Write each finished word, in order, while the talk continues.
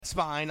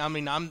That's fine. I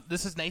mean,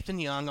 this is Nathan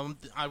Young.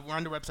 I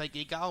run the website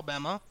Geek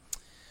Alabama.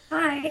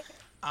 Hi.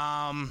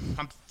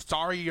 I'm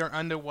sorry you're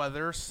under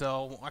weather,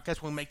 so I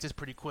guess we'll make this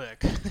pretty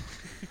quick.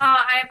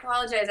 I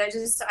apologize.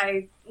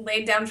 I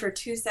laid down for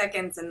 2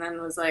 seconds and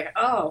then was like,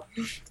 oh.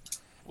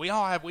 We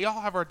all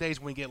have our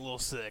days when we get a little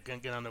sick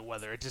and get under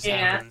weather. It just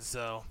Yeah. happens.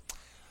 So,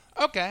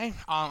 okay.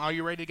 Are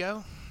you ready to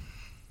go?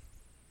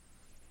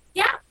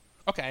 Yeah.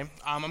 Okay.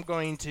 I'm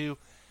going to.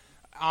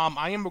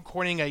 I am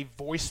recording a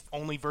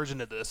voice-only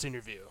version of this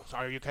interview. So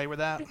are you okay with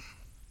that?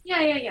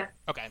 Yeah.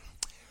 Okay.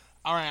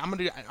 All right. I'm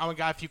gonna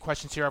got a few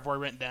questions here I've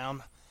already written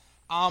down.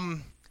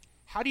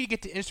 How do you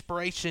get the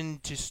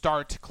inspiration to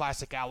start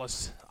Classic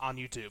Alice on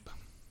YouTube?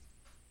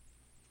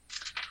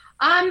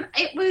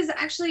 It was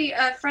actually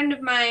a friend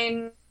of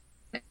mine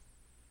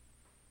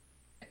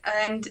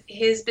and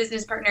his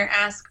business partner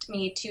asked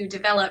me to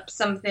develop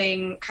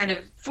something kind of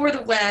for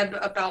the web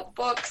about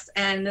books,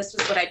 and this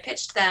was what I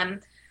pitched them.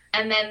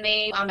 And then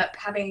they wound up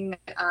having,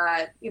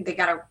 they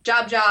got a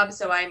job,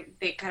 so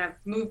they kind of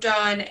moved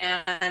on,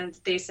 and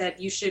they said,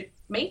 you should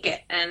make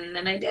it, and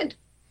then I did.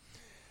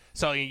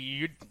 So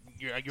I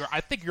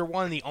think you're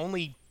one of the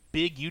only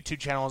big YouTube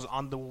channels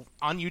on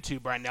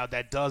YouTube right now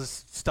that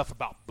does stuff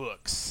about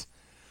books.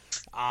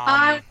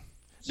 There's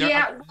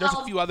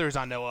a few others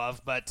I know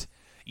of, but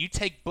you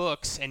take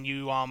books and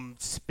you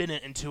spin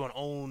it into an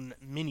own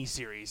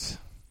mini-series.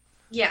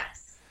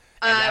 Yes.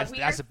 And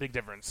that's a big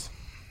difference.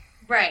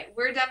 Right.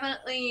 We're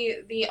definitely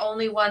the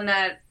only one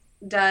that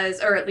does,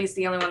 or at least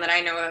the only one that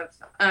I know of,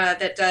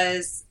 that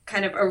does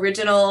kind of an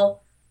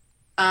original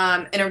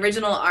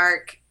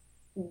arc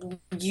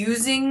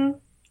using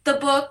the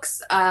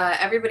books.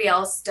 Everybody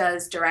else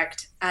does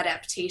direct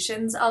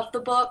adaptations of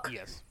the book.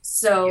 Yes.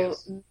 So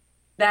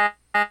that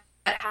has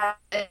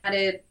an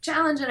added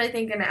challenge and I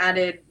think an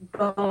added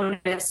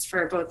bonus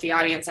for both the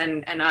audience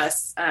and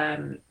us,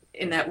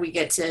 in that we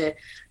get to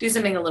do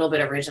something a little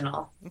bit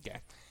original. Okay.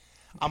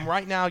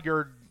 Right now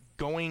you're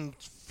going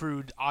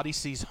through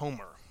Odyssey's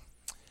Homer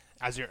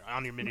as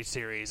on your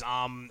miniseries.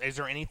 Is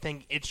there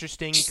anything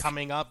interesting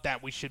coming up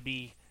that we should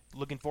be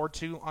looking forward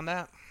to on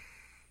that?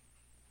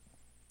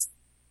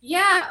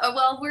 Yeah,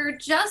 well, we're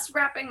just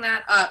wrapping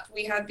that up.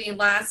 We had the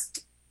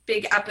last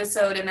big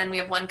episode, and then we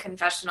have one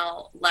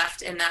confessional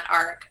left in that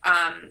arc.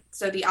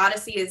 So the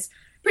Odyssey is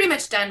pretty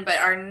much done, but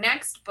our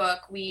next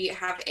book, we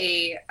have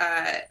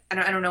I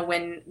don't know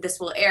when this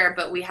will air,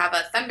 but we have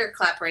a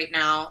Thunderclap right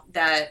now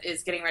that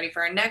is getting ready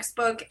for our next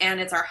book, and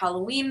it's our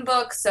Halloween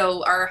book,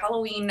 so our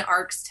Halloween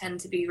arcs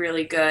tend to be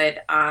really good,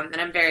 and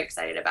I'm very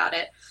excited about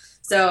it.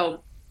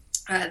 So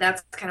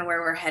that's kind of where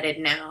we're headed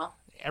now.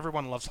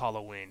 Everyone loves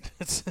Halloween.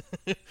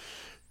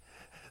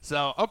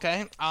 So,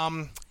 okay.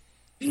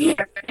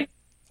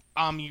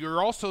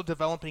 You're also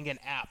developing an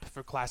app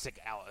for Classic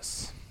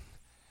Alice.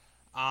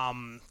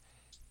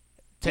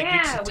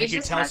 We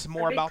just tell had us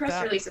more a big about press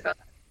that? release about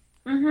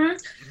that. Mm-hmm.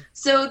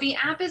 So the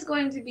app is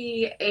going to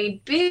be a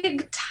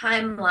big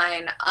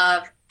timeline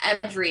of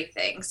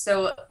everything.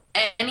 So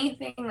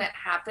anything that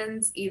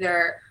happens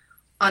either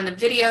on the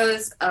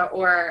videos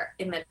or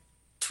in the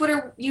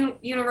Twitter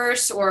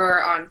universe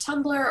or on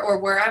Tumblr or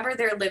wherever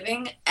they're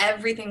living,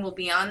 everything will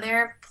be on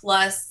there,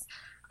 plus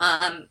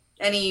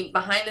any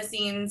behind the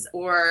scenes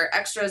or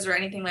extras or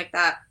anything like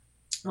that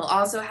we'll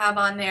also have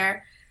on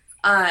there.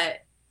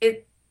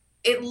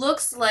 It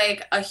looks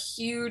like a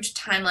huge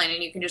timeline,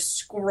 and you can just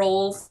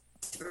scroll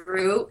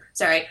through.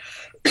 Sorry.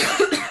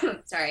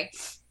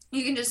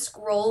 You can just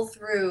scroll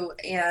through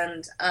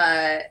and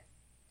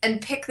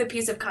pick the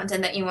piece of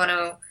content that you want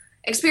to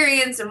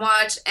experience and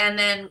watch, and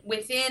then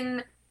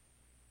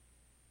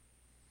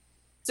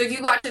so if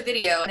you watch a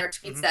video and there are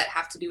tweets that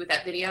have to do with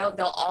that video,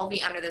 they'll all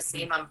be under the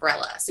same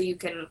umbrella. So you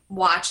can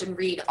watch and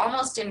read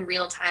almost in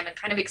real time and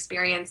kind of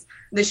experience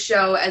the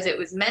show as it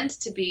was meant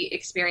to be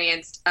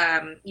experienced.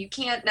 You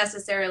can't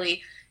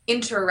necessarily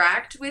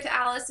interact with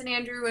Alice and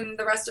Andrew and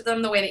the rest of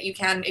them the way that you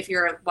can if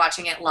you're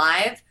watching it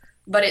live,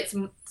 but it's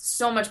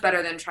so much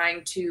better than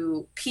trying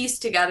to piece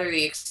together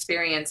the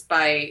experience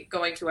by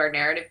going to our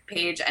narrative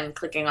page and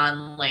clicking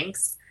on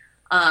links.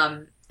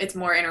 It's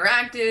more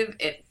interactive,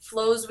 it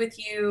flows with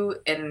you,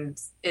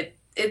 and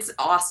it's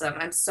awesome.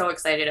 I'm so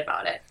excited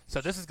about it.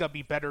 So this is going to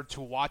be better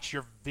to watch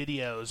your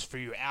videos for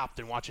your app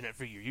than watching it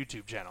for your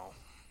YouTube channel.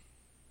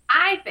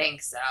 I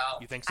think so.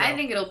 You think so? I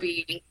think it'll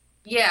be,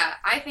 yeah,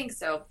 I think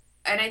so.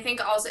 And I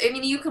think also, I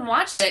mean, you can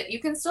watch it, you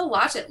can still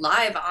watch it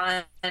live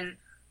on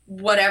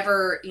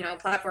whatever,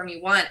 platform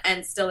you want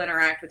and still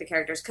interact with the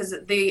characters, because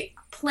the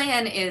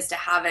plan is to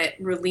have it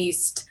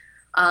released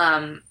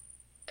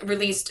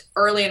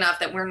early enough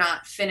that we're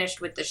not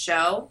finished with the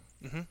show.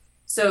 Mm-hmm.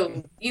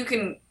 So you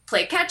can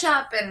play catch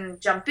up and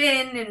jump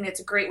in, and it's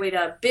a great way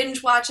to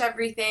binge watch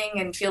everything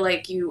and feel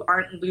like you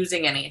aren't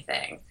losing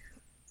anything.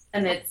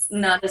 And it's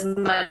not as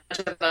much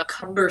of a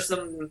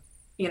cumbersome,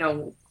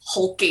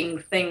 hulking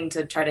thing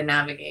to try to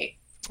navigate.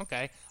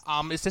 Okay.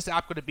 Is this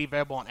app going to be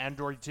available on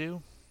Android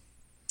too?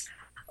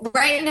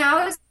 Right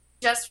now it's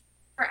just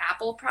for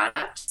Apple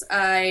products.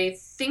 I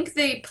think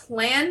they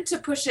plan to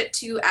push it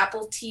to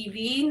Apple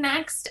TV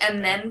next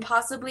and then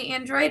possibly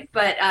Android,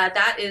 but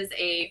that is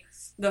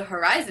the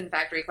Horizon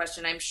Factory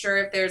question. I'm sure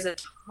if there's a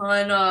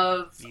ton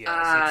of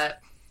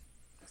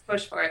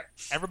push for it.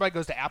 Everybody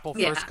goes to Apple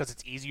first because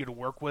it's easier to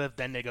work with,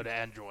 then they go to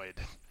Android.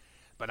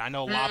 But I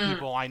know a lot of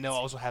people I know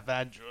also have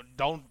Android.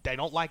 They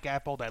don't like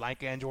Apple. They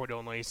like Android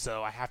only.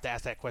 So I have to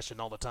ask that question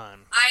all the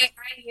time. I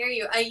hear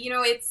you.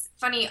 It's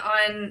funny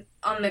on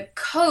the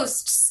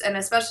coasts and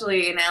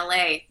especially in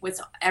LA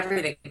with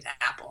everything to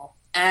Apple,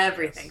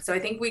 everything. So I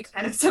think we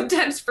kind of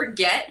sometimes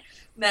forget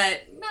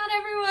that not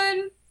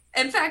everyone,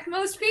 in fact,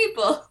 most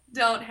people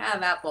don't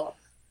have Apple.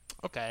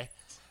 Okay.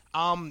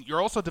 You're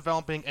also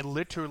developing a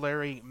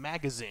literary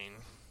magazine.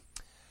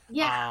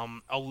 Yeah.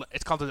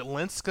 It's called the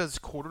Olenska's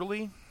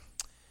Quarterly.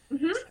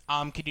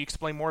 Mm-hmm. Can you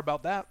explain more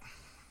about that?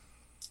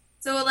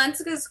 So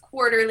Olenska's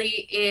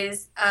Quarterly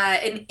is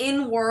an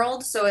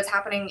in-world, so it's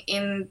happening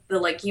in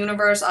the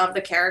universe of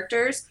the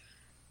characters,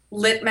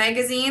 lit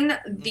magazine.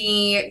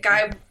 The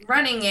guy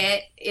running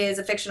it is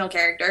a fictional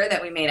character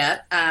that we made up,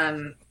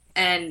 and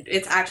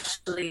it's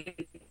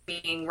actually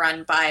being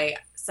run by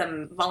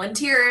some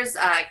volunteers.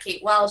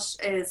 Kate Welsh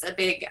is a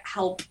big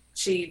help.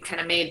 She's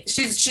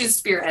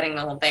spearheading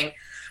the whole thing,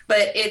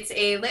 but it's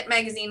a lit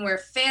magazine where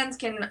fans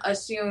can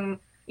assume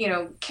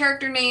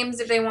character names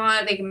if they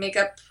want. They can make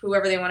up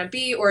whoever they want to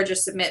be or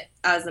just submit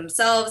as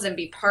themselves and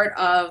be part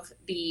of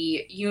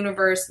the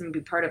universe and be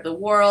part of the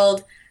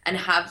world and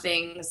have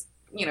things,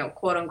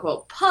 quote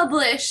unquote,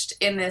 published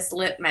in this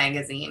lit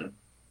magazine.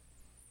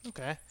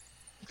 Okay.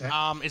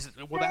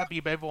 Will that be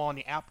available on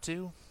the app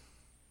too?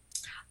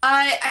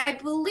 I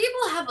believe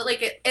we'll have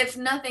if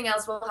nothing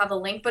else, we'll have a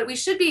link, but we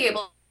should be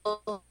able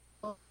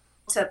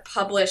to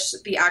publish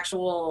the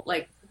actual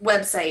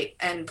website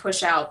and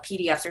push out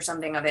PDFs or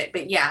something of it.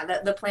 But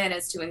yeah, the plan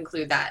is to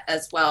include that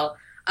as well.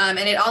 And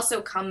it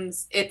also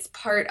it's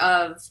part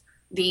of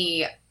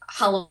the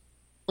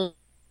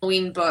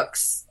Halloween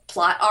books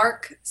plot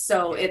arc.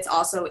 So it's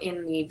also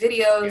in the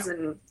videos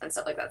and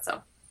stuff like that.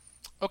 So.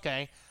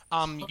 Okay.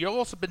 You've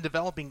also been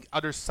developing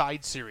other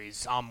side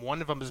series.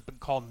 One of them has been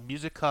called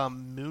Musica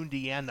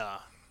Mundiana.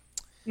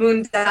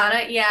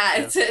 Mundana, yeah,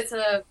 it's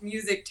a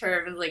music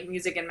term, it's like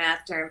music and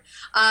math term.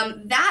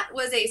 That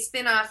was a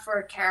spin-off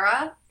for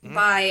Kara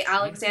by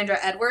Alexandra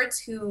Edwards,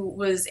 who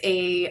was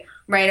a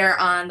writer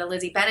on the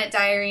Lizzie Bennet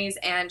Diaries,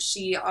 and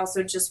she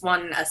also just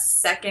won a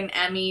second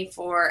Emmy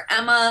for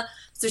Emma.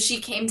 So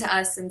she came to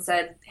us and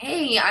said,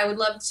 "Hey, I would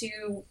love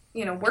to,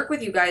 work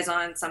with you guys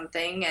on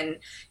something, and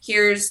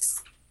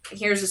here's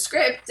a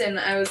script." And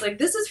I was like,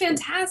 "This is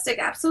fantastic,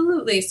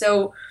 absolutely."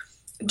 So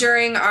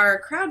during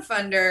our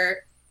crowdfunder,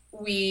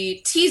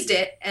 we teased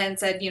it and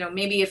said,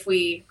 maybe if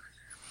we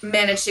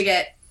manage to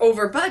get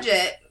over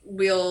budget,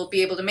 we'll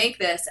be able to make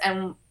this.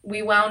 And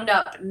we wound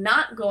up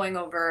not going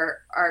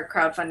over our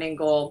crowdfunding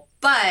goal,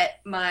 but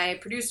my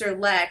producer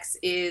Lex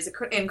is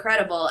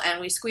incredible, and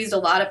we squeezed a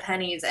lot of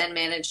pennies and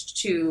managed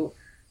to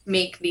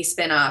make the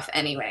spinoff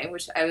anyway,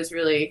 which I was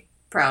really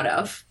proud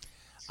of.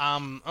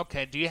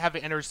 Okay. Do you have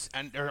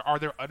are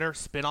there other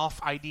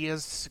spin-off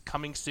ideas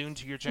coming soon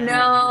to your channel?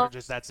 No, or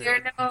just that's it?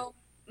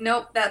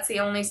 Nope, that's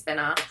the only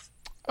spin-off.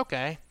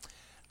 Okay.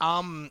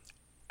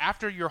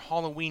 After your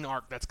Halloween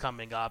arc that's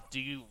coming up,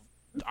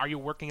 are you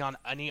working on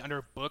any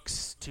other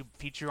books to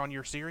feature on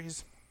your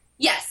series?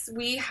 Yes,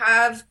 we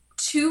have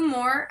 2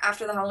 more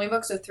after the Halloween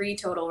book, so 3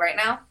 total right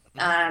now.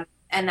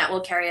 And that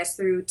will carry us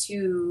through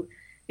to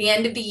the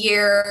end of the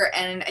year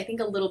and I think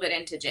a little bit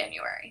into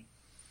January.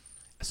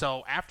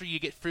 So after you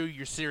get through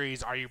your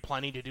series, are you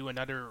planning to do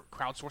another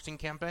crowdsourcing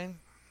campaign?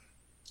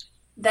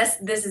 This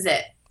is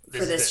it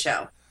for this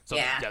show. So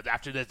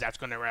after this, that's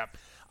going to wrap.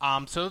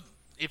 So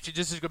if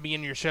this is going to be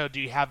in your show, do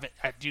you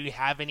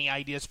have any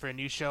ideas for a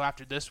new show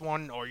after this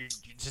one, or you're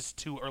just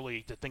too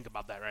early to think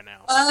about that right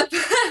now?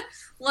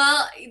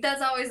 Well,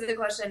 that's always the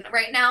question.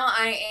 Right now,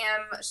 I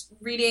am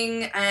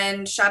reading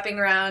and shopping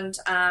around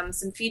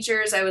some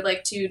features. I would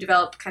like to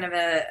develop kind of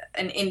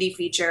an indie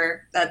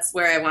feature. That's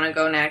where I want to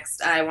go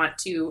next. I want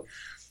to,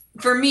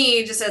 for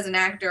me, just as an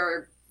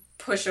actor,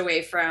 push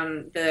away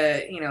from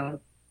the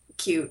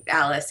cute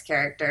Alice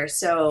character.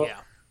 So. Yeah.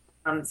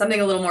 Something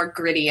a little more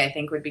gritty, I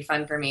think, would be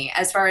fun for me.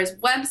 As far as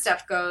web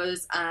stuff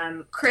goes,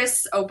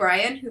 Chris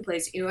O'Brien, who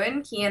plays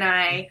Ewan, he and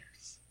I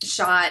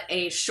shot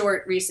a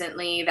short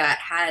recently that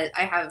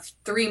I have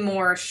 3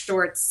 more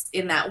shorts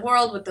in that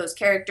world with those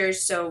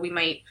characters, so we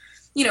might,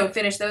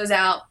 finish those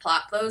out,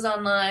 plop those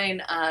online,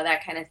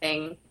 that kind of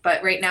thing.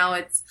 But right now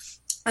it's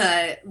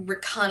a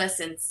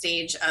reconnaissance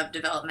stage of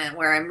development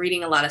where I'm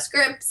reading a lot of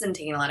scripts and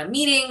taking a lot of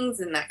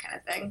meetings and that kind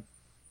of thing.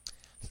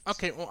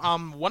 Okay, well,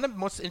 one of the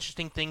most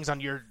interesting things on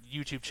your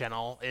YouTube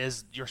channel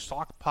is your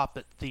sock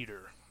puppet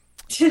theater.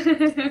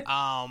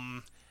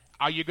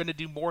 Are you going to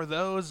do more of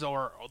those,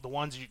 or the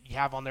ones you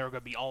have on there are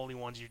going to be all the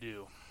ones you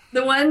do?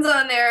 The ones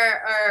on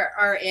there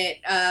are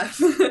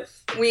it.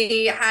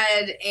 We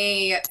had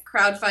a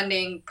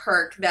crowdfunding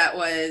perk that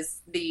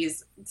was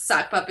these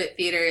sock puppet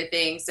theater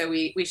things, so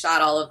we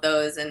shot all of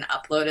those and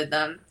uploaded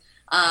them.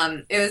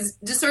 It was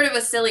just sort of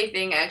a silly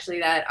thing, actually,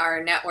 that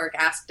our network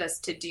asked us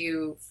to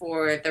do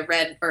for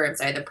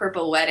the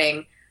Purple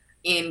Wedding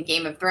in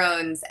Game of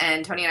Thrones,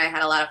 and Tony and I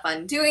had a lot of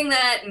fun doing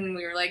that, and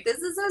we were like, this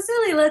is so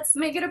silly, let's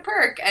make it a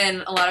perk,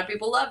 and a lot of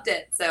people loved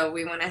it, so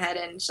we went ahead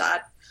and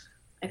shot,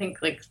 I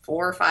think, like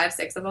 4, 5,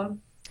 6 of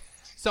them.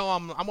 So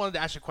I wanted to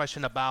ask you a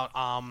question about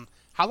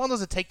how long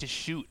does it take to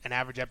shoot an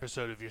average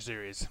episode of your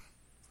series?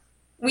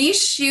 We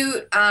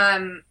shoot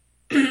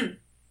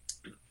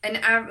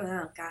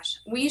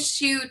we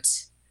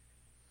shoot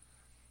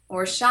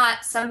or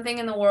shot something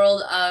in the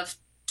world of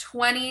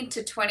 20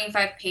 to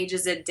 25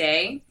 pages a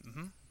day,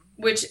 Mm-hmm.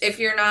 which if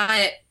you're not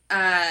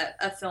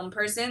a film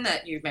person,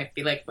 that you might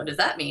be like, what does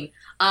that mean?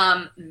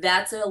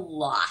 That's a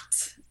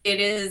lot. It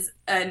is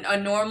a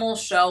normal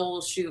show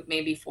will shoot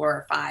maybe 4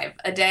 or 5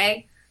 a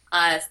day.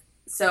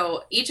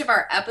 So each of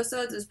our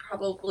episodes is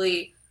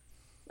probably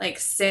like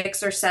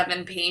 6 or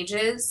 7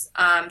 pages.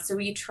 So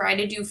we try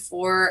to do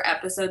 4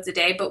 episodes a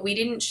day, but we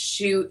didn't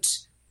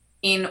shoot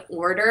in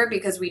order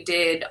because we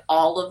did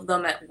all of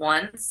them at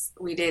once.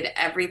 We did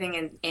everything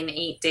in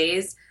 8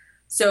 days.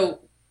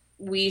 So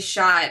we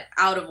shot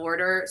out of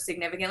order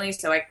significantly.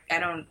 So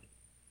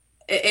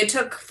it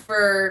took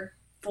for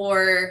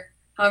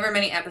however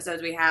many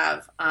episodes we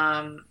have,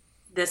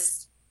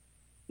 this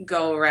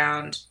go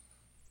around,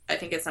 I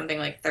think it's something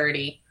like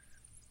 30.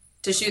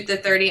 To shoot the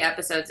 30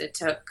 episodes, it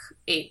took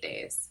 8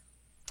 days.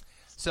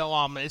 So,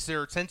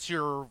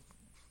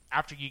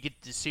 after you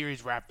get the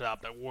series wrapped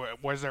up,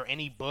 was there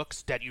any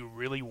books that you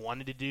really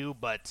wanted to do,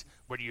 but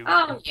were you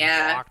blocked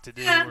to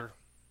do?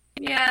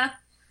 Yeah.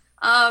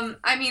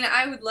 I mean,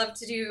 I would love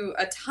to do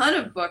a ton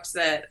of books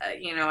that,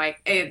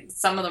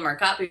 some of them are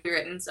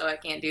copywritten, so I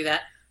can't do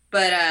that.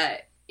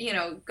 But,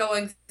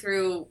 going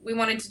through, we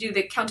wanted to do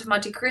the Count of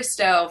Monte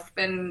Cristo,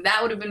 and that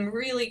would have been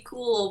really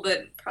cool,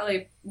 but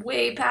probably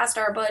way past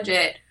our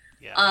budget.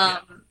 Yeah.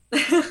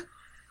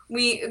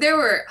 There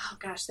were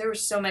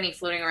so many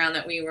floating around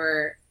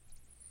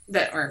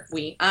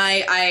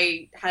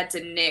I had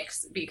to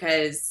nix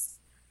because,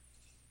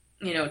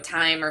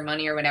 time or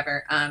money or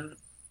whatever.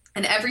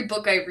 And every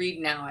book I read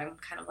now, I'm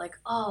kind of like,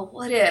 oh,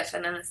 what if?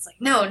 And then it's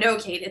like, no,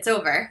 Kate, it's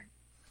over.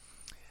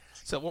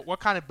 So what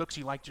kind of books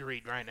do you like to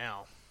read right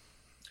now?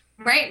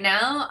 Right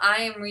now,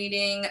 I am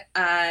reading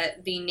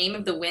the Name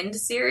of the Wind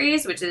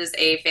series, which is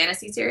a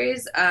fantasy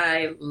series.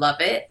 I love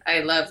it.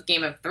 I love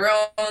Game of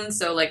Thrones,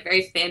 so like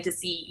very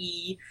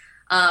fantasy-y.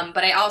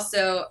 But I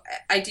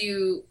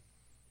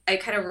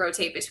kind of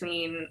rotate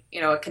between,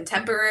 a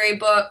contemporary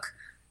book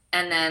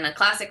and then a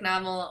classic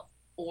novel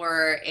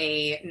or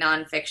a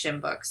nonfiction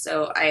book.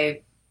 So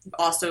I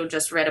also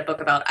just read a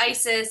book about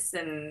ISIS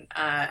and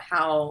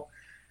how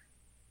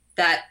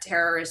that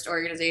terrorist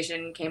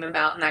organization came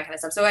about and that kind of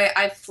stuff. So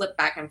I flip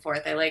back and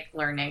forth. I like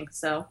learning.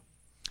 So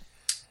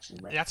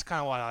that's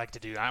kind of what I like to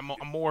do. I'm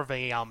more of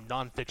a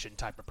nonfiction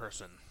type of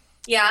person.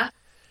 Yeah.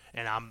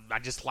 And I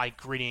just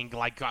like reading.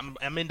 Like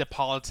I'm into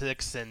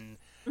politics and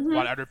Mm-hmm.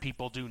 what other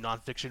people do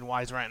nonfiction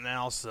wise right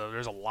now. So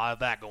there's a lot of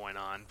that going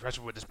on,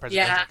 especially with this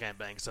presidential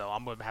campaign. So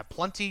I'm gonna have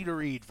plenty to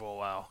read for a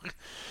while.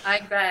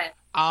 I bet.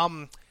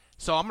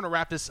 So I'm gonna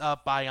wrap this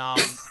up by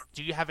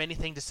do you have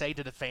anything to say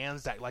to the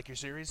fans that like your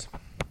series?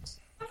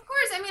 Of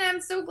course. I mean,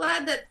 I'm so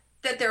glad that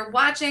they're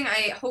watching.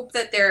 I hope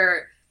that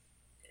they're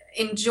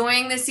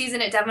enjoying this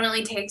season. It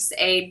definitely takes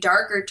a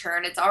darker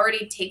turn. It's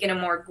already taken a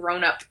more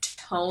grown-up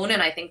tone,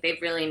 and I think they've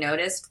really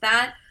noticed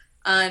that.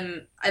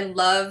 I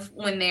love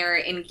when they're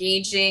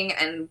engaging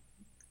and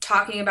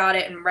talking about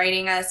it and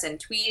writing us and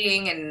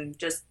tweeting and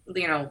just,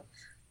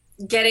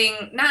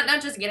 getting, not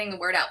just getting the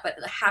word out, but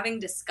having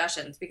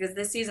discussions, because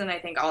this season I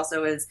think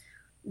also is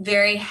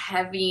very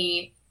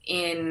heavy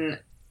in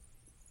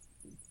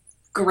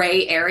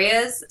gray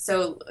areas.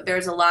 So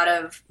there's a lot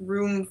of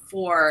room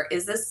for,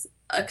 is this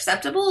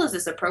acceptable? Is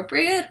this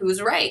appropriate?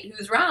 Who's right?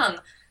 Who's wrong?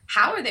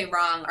 How are they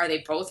wrong? Are they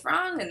both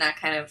wrong? And that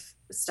kind of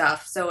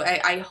stuff. So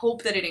I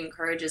hope that it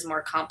encourages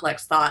more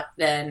complex thought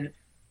than,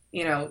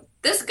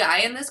 this guy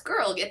and this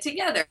girl get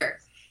together.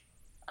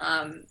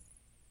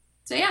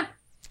 So yeah.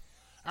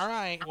 All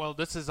right. Well,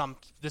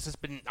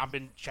 I've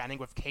been chatting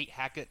with Kate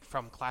Hackett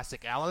from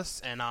Classic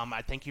Alice, and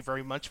I thank you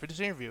very much for this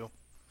interview.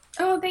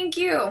 Oh, thank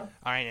you. All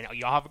right, and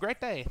y'all have a great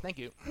day. Thank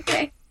you.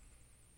 Okay.